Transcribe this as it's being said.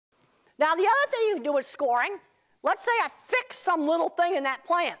Now, the other thing you can do with scoring, let's say I fix some little thing in that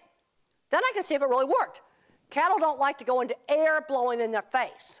plant. Then I can see if it really worked. Cattle don't like to go into air blowing in their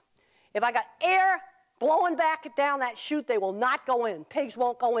face. If I got air blowing back down that chute, they will not go in. Pigs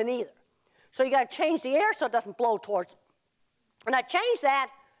won't go in either. So you got to change the air so it doesn't blow towards them. And I changed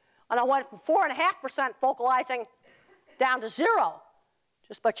that, and I went from 4.5% focalizing down to 0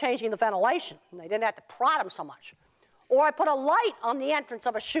 just by changing the ventilation. And they didn't have to prod them so much. Or I put a light on the entrance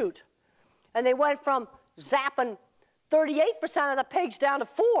of a chute, and they went from zapping 38% of the pigs down to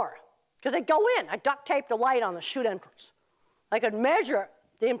 4 because they go in. I duct taped the light on the chute entrance. I could measure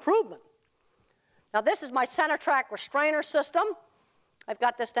the improvement. Now, this is my center track restrainer system. I've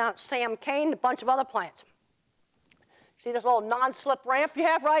got this down at Sam Kane and a bunch of other plants. See this little non-slip ramp you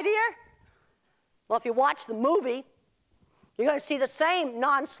have right here? Well, if you watch the movie, you're going to see the same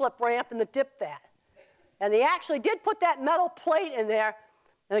non-slip ramp in the dip vat. And they actually did put that metal plate in there,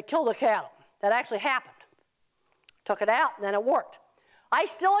 and it killed the cattle. That actually happened. Took it out, and then it worked. I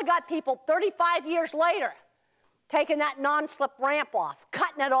still got people 35 years later taking that non-slip ramp off,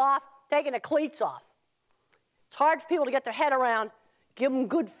 cutting it off, taking the cleats off. It's hard for people to get their head around, give them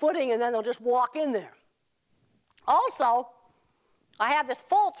good footing, and then they'll just walk in there. Also, I have this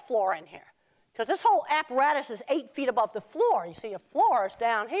false floor in here, because this whole apparatus is 8 feet above the floor. You see, the floor is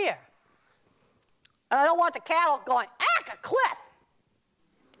down here. And I don't want the cattle going, a cliff.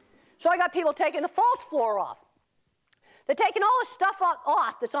 So I got people taking the false floor off. They're taking all this stuff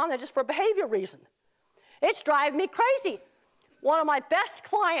off that's on there just for behavior reason. It's driving me crazy. One of my best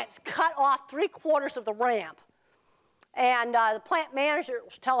clients cut off 3/4 of the ramp. And the plant manager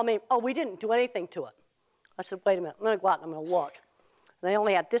was telling me, oh, we didn't do anything to it. I said, wait a minute, I'm going to go out and I'm going to look. And they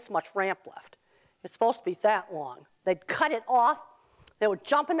only had this much ramp left. It's supposed to be that long. They'd cut it off. They were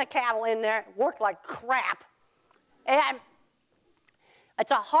jumping the cattle in there. It worked like crap. And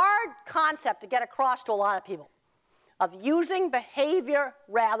it's a hard concept to get across to a lot of people, of using behavior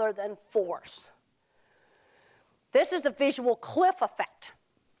rather than force. This is the visual cliff effect.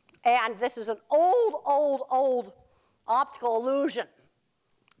 And this is an old optical illusion.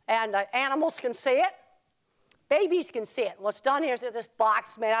 And animals can see it. Babies can see it. What's done here is that this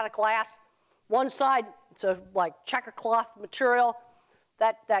box made out of glass. One side, it's a like checker cloth material.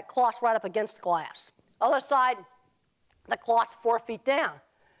 That cloth's right up against the glass. Other side, the cloth's 4 feet down.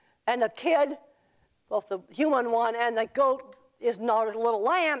 And the kid, both the human one and the goat, is not a little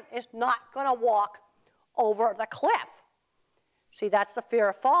lamb, is not going to walk over the cliff. See, that's the fear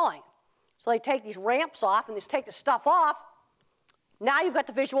of falling. So they take these ramps off and just take the stuff off. Now you've got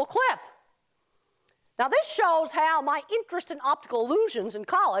the visual cliff. Now this shows how my interest in optical illusions in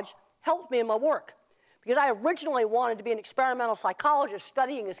college helped me in my work. Because I originally wanted to be an experimental psychologist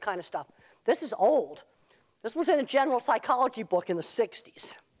studying this kind of stuff. This is old. This was in a general psychology book in the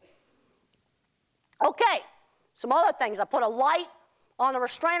 60s. Okay, some other things. I put a light on the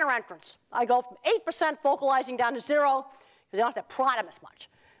restrainer entrance. I go from 8% focalizing down to 0 because they don't have to prod them as much.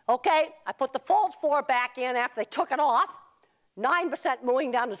 Okay, I put the false floor back in after they took it off. 9%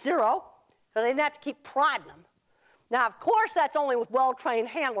 moving down to 0 because they didn't have to keep prodding them. Now, of course, that's only with well-trained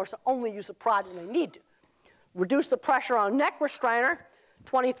handlers that only use the prod when they need to. Reduce the pressure on a neck restrainer,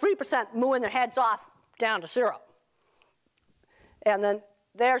 23% moving their heads off down to 0. And then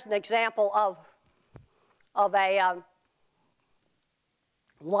there's an example of a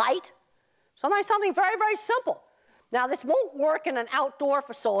light. Something very, very simple. Now, this won't work in an outdoor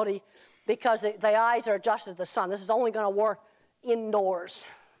facility because the eyes are adjusted to the sun. This is only going to work indoors.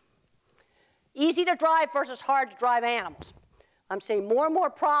 Easy to drive versus hard to drive animals. I'm seeing more and more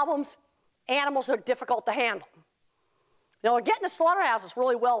problems. Animals are difficult to handle. Now, getting the slaughterhouses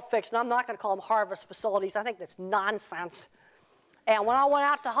really well fixed, and I'm not going to call them harvest facilities. I think that's nonsense. And when I went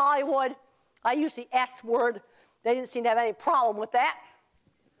out to Hollywood, I used the S word. They didn't seem to have any problem with that.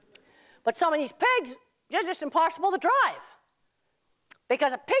 But some of these pigs, they're just impossible to drive.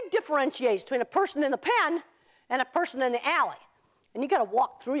 Because a pig differentiates between a person in the pen and a person in the alley. And you've got to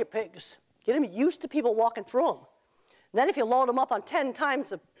walk through your pigs. Get them used to people walking through them. And then if you load them up on 10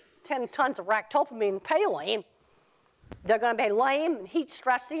 tons of ractopamine and paline, they're going to be lame and heat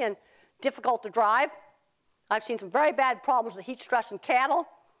stressy and difficult to drive. I've seen some very bad problems with heat stress in cattle,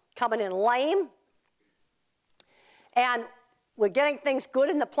 coming in lame. And we're getting things good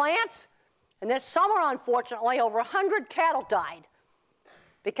in the plants. And this summer, unfortunately, over 100 cattle died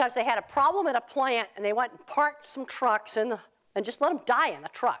because they had a problem at a plant and they went and parked some trucks and just let them die in the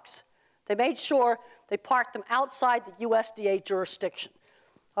trucks. They made sure they parked them outside the USDA jurisdiction.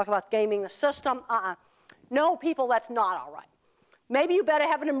 Talk about gaming the system. No, people, that's not all right. Maybe you better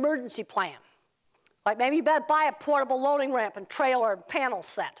have an emergency plan. Like maybe you better buy a portable loading ramp and trailer and panel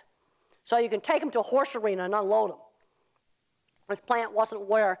set. So you can take them to a horse arena and unload them. This plant wasn't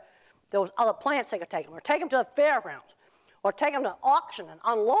where there was other plants they could take them, or take them to the fairgrounds, or take them to an auction and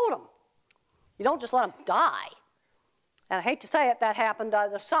unload them. You don't just let them die. And I hate to say it, that happened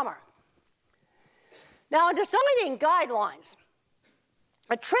this summer. Now, in designing guidelines,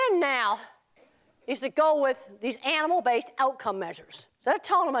 a trend now is to go with these animal-based outcome measures. Instead of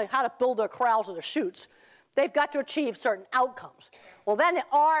telling them how to build their corrals or their chutes, they've got to achieve certain outcomes. Well, then there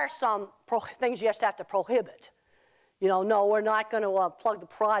are some things you just have to prohibit. You know, no, we're not going to plug the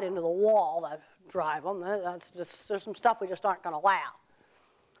prod into the wall to drive them. There's some stuff we just aren't going to allow.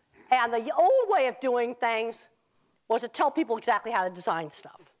 And the old way of doing things was to tell people exactly how to design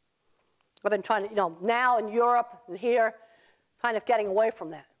stuff. I've been trying to, you know, now in Europe and here, kind of getting away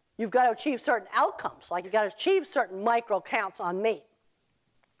from that. You've got to achieve certain outcomes, like you've got to achieve certain micro counts on meat.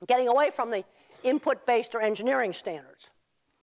 Getting away from the input-based or engineering standards.